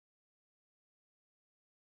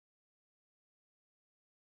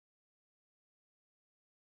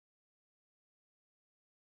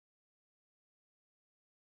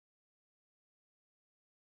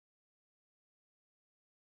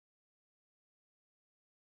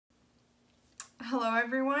Hello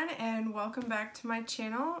everyone and welcome back to my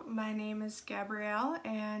channel. My name is Gabrielle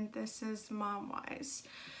and this is MomWise.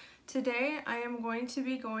 Today I am going to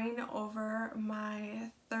be going over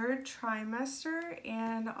my third trimester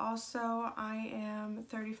and also I am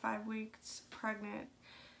 35 weeks pregnant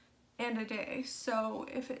and a day. So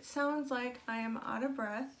if it sounds like I am out of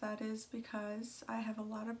breath, that is because I have a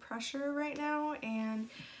lot of pressure right now and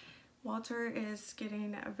Walter is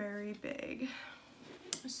getting very big.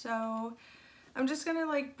 So I'm just gonna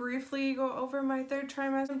briefly go over my third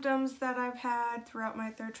trimester symptoms that I've had throughout my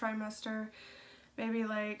third trimester, maybe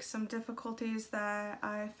some difficulties that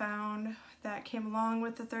I found that came along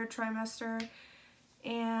with the third trimester.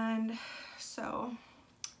 And so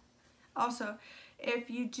also, if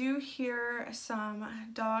you do hear some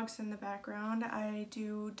dogs in the background, I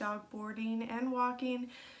do dog boarding and walking,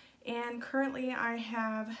 and currently I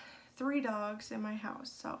have 3 dogs in my house,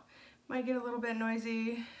 so might get a little bit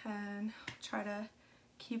noisy and try to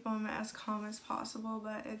keep them as calm as possible,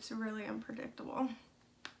 but it's really unpredictable.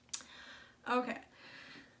 Okay,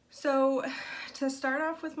 so to start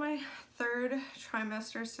off with my third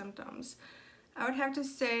trimester symptoms, I would have to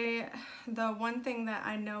say the one thing that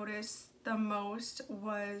I noticed the most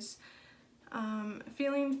was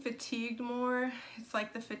feeling fatigued more. It's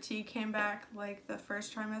like the fatigue came back like the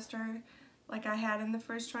first trimester, like I had in the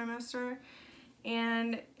first trimester,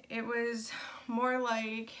 and it was more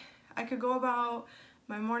like I could go about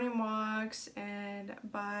my morning walks, and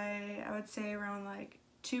by I would say around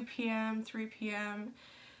 2 p.m., 3 p.m.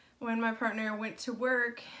 when my partner went to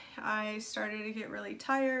work, I started to get really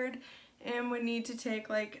tired and would need to take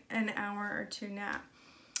an hour or 2 nap.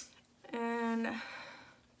 And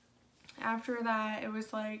after that it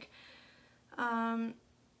was I'd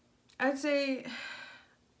say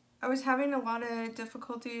I was having a lot of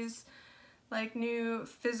difficulties, new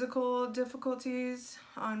physical difficulties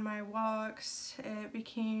on my walks. It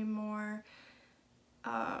became more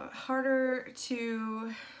harder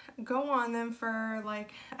to go on them for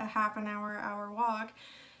a half an hour walk,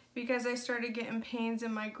 because I started getting pains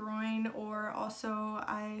in my groin, or also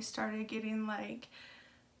I started getting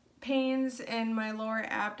pains in my lower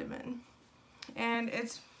abdomen. And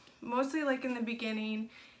it's mostly in the beginning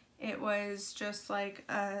it was just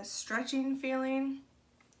a stretching feeling,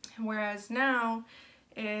 whereas now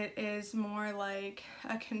it is more like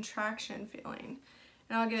a contraction feeling,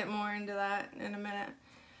 and I'll get more into that in a minute.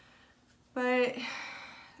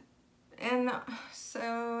 And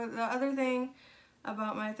so the other thing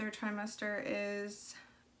about my third trimester is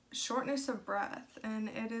shortness of breath, and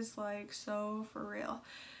it is so for real,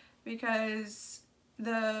 because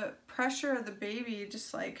the pressure of the baby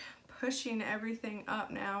just pushing everything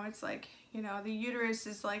up now. It's you know, the uterus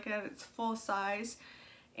is at its full size,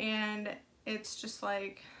 and it's just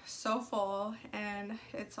so full, and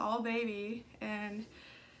it's all baby, and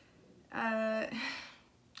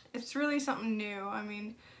it's really something new. I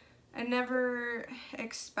mean, I never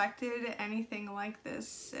expected anything like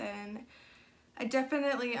this, and I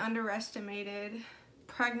definitely underestimated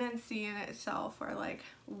pregnancy in itself, or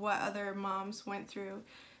what other moms went through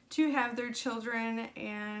to have their children.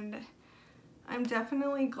 And I'm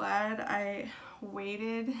definitely glad I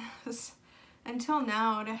waited until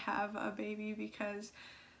now to have a baby, because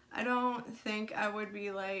I don't think I would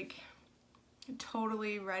be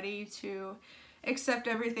totally ready to accept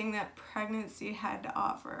everything that pregnancy had to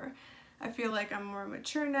offer. I feel like I'm more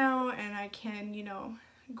mature now, and I can, you know,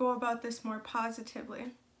 go about this more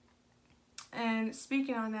positively. And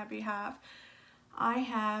speaking on that behalf, I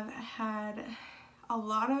have had a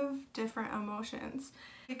lot of different emotions.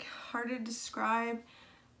 Hard to describe,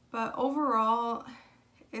 but overall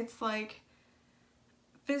it's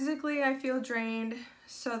physically I feel drained,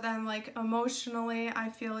 so then emotionally I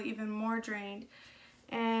feel even more drained.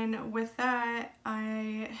 And with that,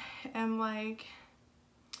 I am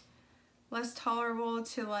less tolerable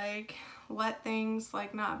to let things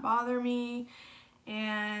not bother me,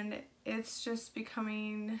 and it's just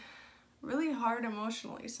becoming really hard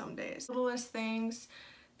emotionally some days. Littlest things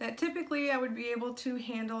that typically I would be able to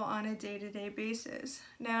handle on a day-to-day basis.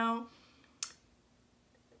 Now,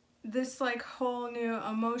 this whole new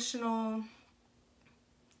emotional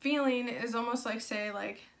feeling is almost say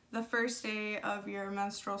the first day of your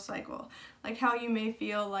menstrual cycle, how you may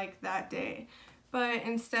feel that day, but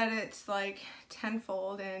instead it's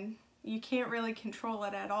tenfold, and you can't really control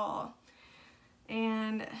it at all.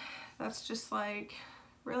 And that's just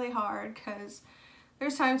really hard, because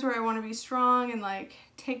there's times where I want to be strong and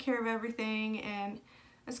take care of everything, and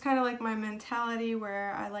it's kind of my mentality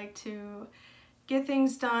where I like to get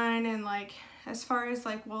things done. And as far as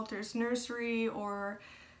Walter's nursery or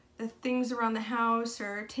the things around the house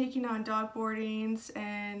or taking on dog boardings,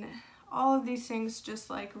 and all of these things just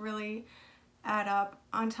like really add up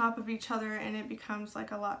on top of each other, and it becomes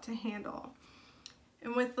like a lot to handle.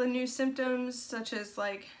 And with the new symptoms such as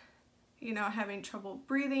like, you know, having trouble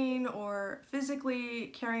breathing or physically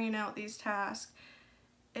carrying out these tasks,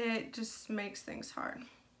 it just makes things hard.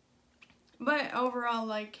 But overall,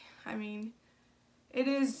 like, I mean, it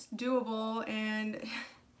is doable, and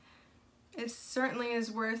it certainly is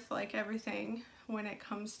worth like everything when it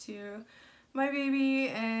comes to my baby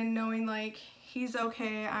and knowing like he's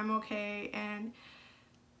okay, I'm okay, and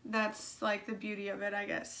that's like the beauty of it, I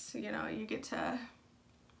guess. You know, you get to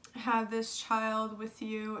have this child with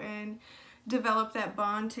you and develop that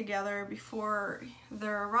bond together before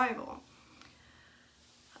their arrival.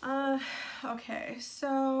 Okay,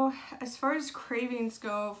 so as far as cravings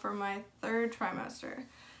go for my third trimester,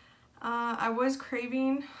 I was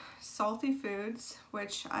craving salty foods,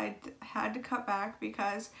 which I had to cut back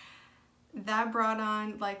because that brought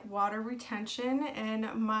on like water retention,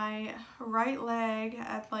 and my right leg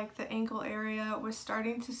at like the ankle area was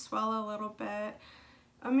starting to swell a little bit.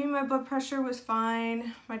 I mean, my blood pressure was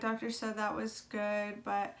fine. My doctor said that was good,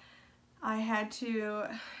 but I had to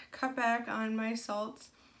cut back on my salts.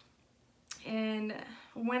 And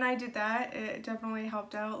when I did that, it definitely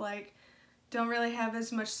helped out. Like, don't really have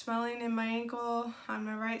as much swelling in my ankle on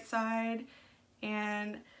my right side,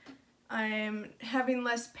 and I'm having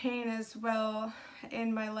less pain as well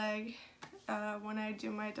in my leg when I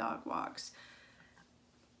do my dog walks.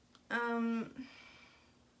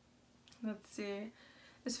 Let's see.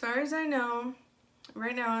 As far as I know,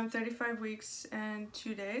 right now I'm 35 weeks and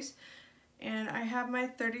 2 days, and I have my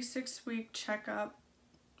 36-week checkup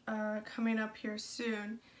coming up here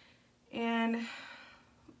soon. And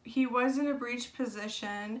he was in a breech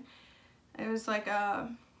position. It was like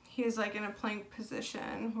he was like in a plank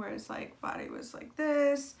position where his like body was like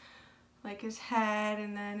this, like his head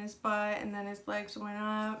and then his butt and then his legs went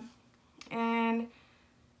up. And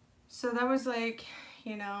so that was like,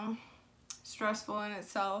 you know, stressful in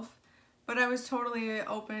itself. But I was totally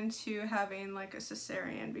open to having like a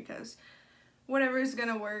cesarean, because whatever is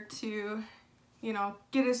gonna work to, you know,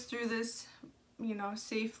 get us through this, you know,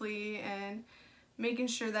 safely, and making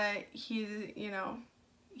sure that he, you know,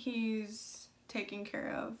 he's taken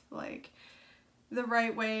care of like the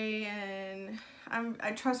right way. And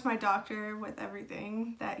I trust my doctor with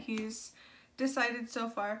everything that he's decided so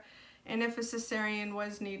far. And if a cesarean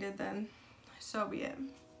was needed, then so be it.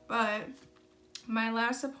 But my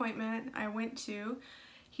last appointment I went to,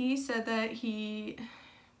 he said that the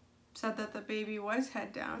baby was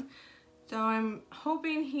head down. So I'm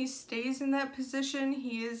hoping he stays in that position.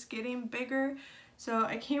 He is getting bigger, so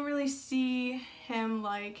I can't really see him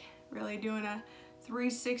like really doing a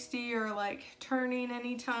 360 or like turning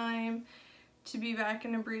anytime to be back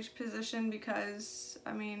in a breech position, because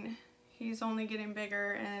I mean, he's only getting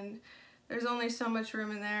bigger and there's only so much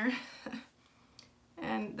room in there.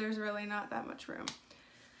 And there's really not that much room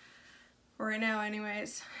right now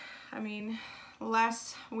anyways. I mean,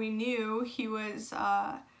 last we knew, he was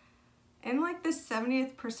in like the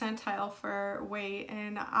 70th percentile for weight,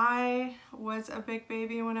 and I was a big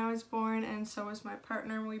baby when I was born, and so was my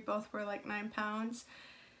partner. We both were like 9 pounds,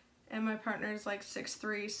 and my partner's like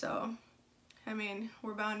 6'3", so I mean,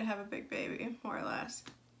 we're bound to have a big baby, more or less.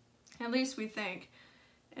 At least we think.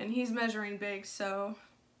 And he's measuring big, so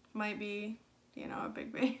might be, you know, a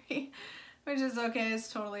big baby, which is okay.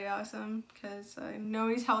 It's totally awesome, because I know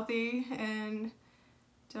he's healthy and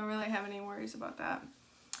don't really have any worries about that.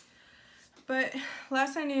 But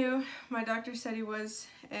last I knew, my doctor said he was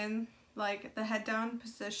in like the head down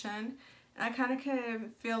position. And I kind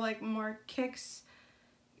of feel like more kicks,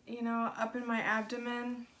 you know, up in my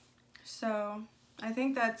abdomen. So I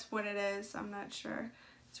think that's what it is. I'm not sure.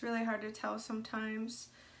 It's really hard to tell sometimes.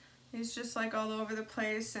 He's just like all over the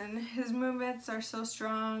place, and his movements are so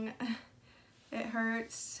strong. It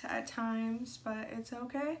hurts at times, but it's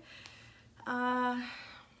okay.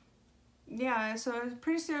 Yeah, so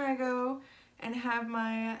pretty soon I go and have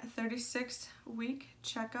my 36-week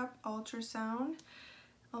checkup ultrasound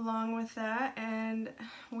along with that, and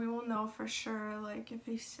we will know for sure like if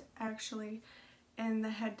he's actually in the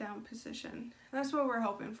head down position. That's what we're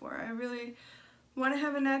hoping for. I really want to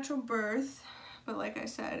have a natural birth, but like I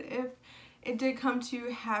said, if it did come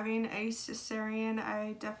to having a cesarean,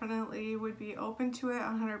 I definitely would be open to it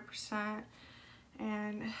 100%.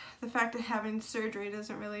 And the fact of having surgery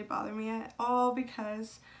doesn't really bother me at all,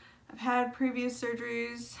 because I've had previous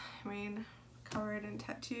surgeries, I mean, covered in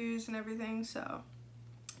tattoos and everything, so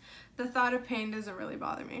the thought of pain doesn't really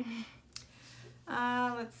bother me.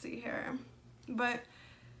 Let's see here. But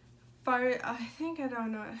I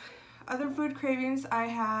don't know. Other food cravings I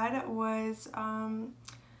had was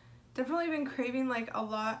definitely been craving like a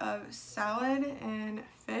lot of salad and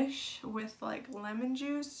fish with like lemon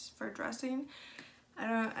juice for dressing.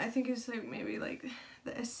 I think it's like maybe like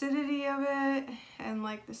the acidity of it, and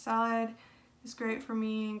like the salad is great for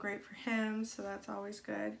me and great for him, so that's always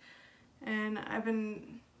good. And I've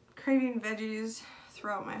been craving veggies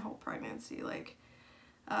throughout my whole pregnancy, like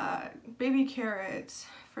baby carrots.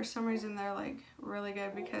 For some reason they're like really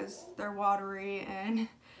good because they're watery and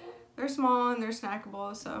they're small and they're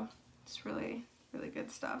snackable, so it's really good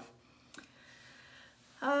stuff.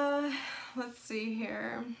 Let's see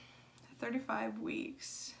here. 35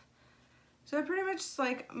 weeks. So I pretty much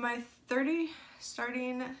like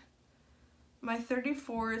starting my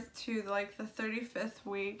 34th to like the 35th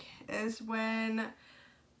week is when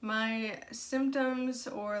my symptoms,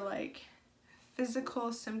 or like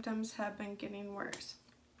physical symptoms, have been getting worse.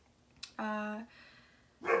 I've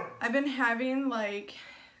been having like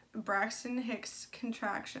Braxton Hicks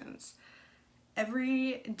contractions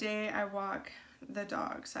every day I walk the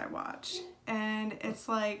dogs I watch, and it's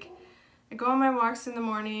like I go on my walks in the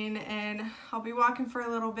morning and I'll be walking for a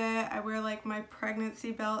little bit. I wear like my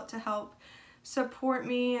pregnancy belt to help support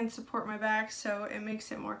me and support my back, so it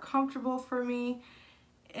makes it more comfortable for me.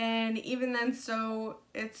 And even then, so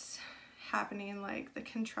it's happening, like the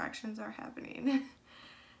contractions are happening.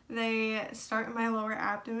 They start in my lower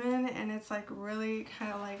abdomen and it's like really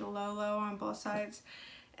kind of like low on both sides,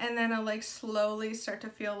 and then I'll like slowly start to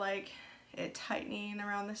feel like it tightening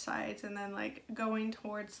around the sides and then like going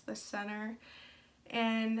towards the center.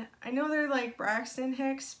 And I know they're like Braxton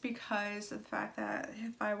Hicks because of the fact that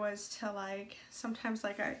if I was to like, sometimes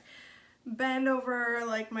like I bend over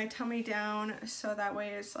like my tummy down so that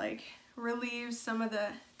way it's like relieves some of the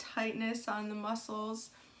tightness on the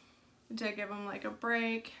muscles to give them like a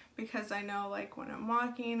break, because I know like when I'm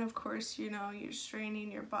walking, of course, you know, you're straining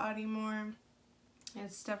your body more.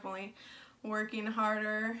 It's definitely working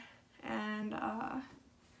harder. And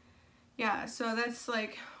yeah, so that's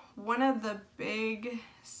like one of the big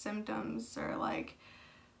symptoms, or like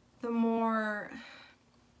the more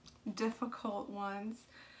difficult ones.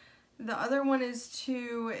 The other one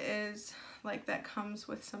is like that comes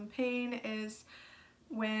with some pain, is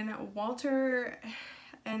when Walter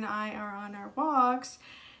and I are on our walks,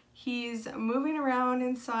 he's moving around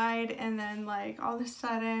inside, and then like all of a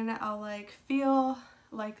sudden I'll like feel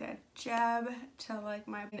like a jab to like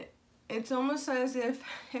my, it's almost as if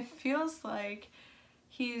it feels like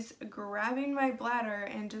he's grabbing my bladder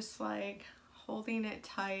and just like holding it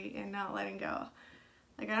tight and not letting go.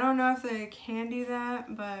 Like I don't know if they can do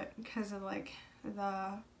that, but because of like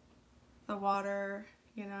the water,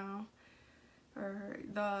 you know, or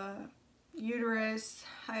the uterus,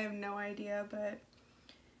 I have no idea, but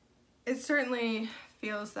it certainly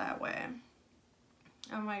feels that way.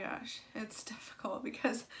 Oh my gosh, it's difficult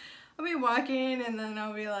because I'll be walking and then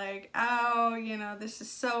I'll be like, ow, you know, this is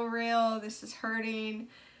so real, this is hurting.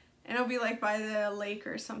 And I'll be like by the lake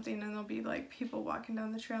or something, and there'll be like people walking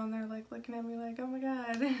down the trail and they're like looking at me like, oh my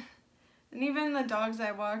god. And even the dogs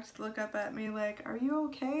I walked look up at me like, are you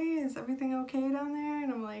okay? Is everything okay down there?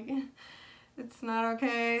 And I'm like, it's not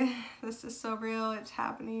okay. This is so real. It's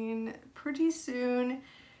happening pretty soon.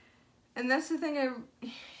 And that's the thing,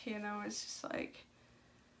 you know, it's just like,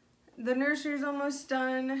 the nursery's almost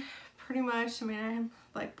done, pretty much. I mean, I'm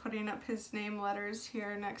like putting up his name letters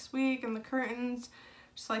here next week and the curtains,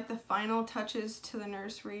 just like the final touches to the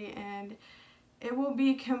nursery, and it will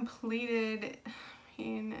be completed. I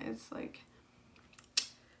mean, it's like,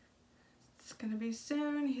 it's gonna be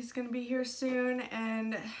soon. He's gonna be here soon,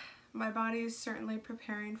 and my body is certainly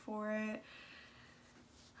preparing for it.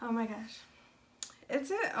 Oh my gosh.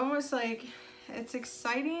 It's almost like, it's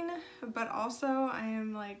exciting, but also I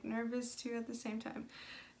am like nervous too at the same time.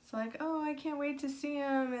 It's like, oh, I can't wait to see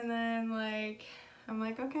him, and then like I'm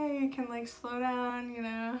like, okay, you can like slow down, you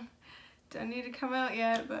know, don't need to come out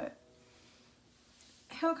yet, but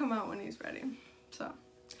he'll come out when he's ready. So,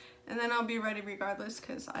 and then I'll be ready regardless,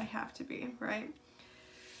 because I have to be, right?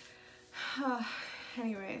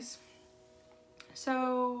 Anyways,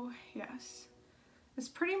 so yes, it's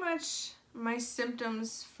pretty much my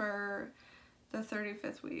symptoms for the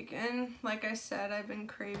 35th week. And like I said, I've been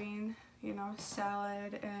craving, you know,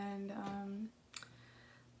 salad and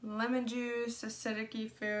lemon juice, acidic-y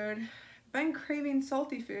food. Been craving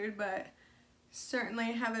salty food, but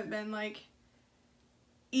certainly haven't been like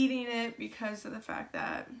eating it because of the fact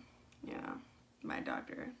that, you know, my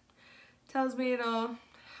doctor tells me it'll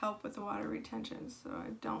help with the water retention, so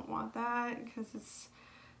I don't want that because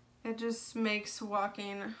it just makes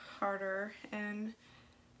walking harder. And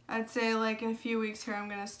I'd say like in a few weeks here I'm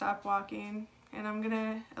gonna stop walking, and I'm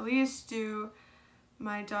gonna at least do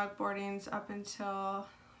my dog boardings up until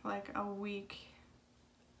like a week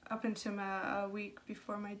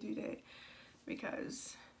before my due date,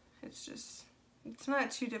 because it's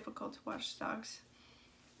not too difficult to watch dogs.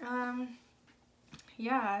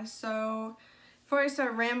 Yeah, so before I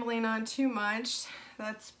start rambling on too much,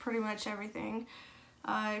 that's pretty much everything.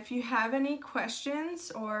 If you have any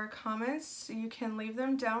questions or comments, you can leave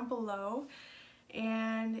them down below.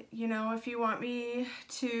 And, you know, if you want me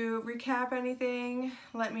to recap anything,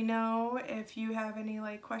 let me know. If you have any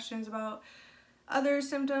like questions about other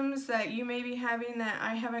symptoms that you may be having that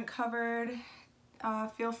I haven't covered,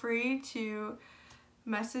 feel free to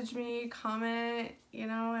message me, comment, you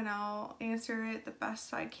know, and I'll answer it the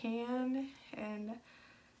best I can. And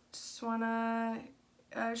just want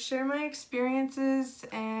to share my experiences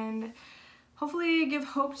and hopefully give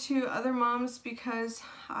hope to other moms, because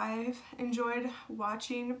I've enjoyed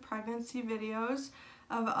watching pregnancy videos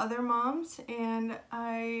of other moms, and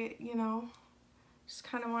I, you know, just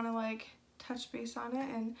kind of want to like touch base on it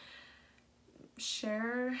and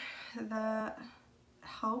share the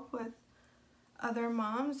help with other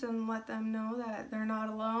moms and let them know that they're not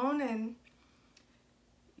alone. And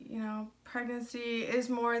you know, pregnancy is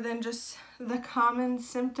more than just the common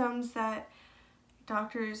symptoms that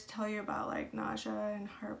doctors tell you about, like nausea and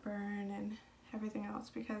heartburn and everything else,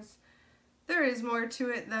 because there is more to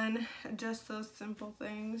it than just those simple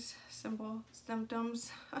things, simple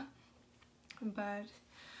symptoms. But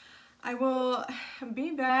I will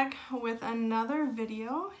be back with another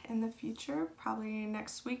video in the future, probably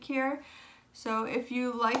next week here. So if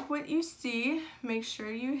you like what you see, make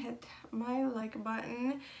sure you hit my like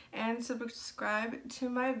button and subscribe to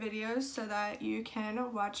my videos so that you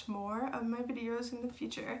can watch more of my videos in the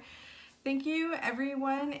future. Thank you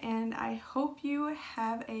everyone, and I hope you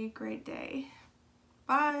have a great day.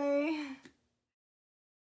 Bye!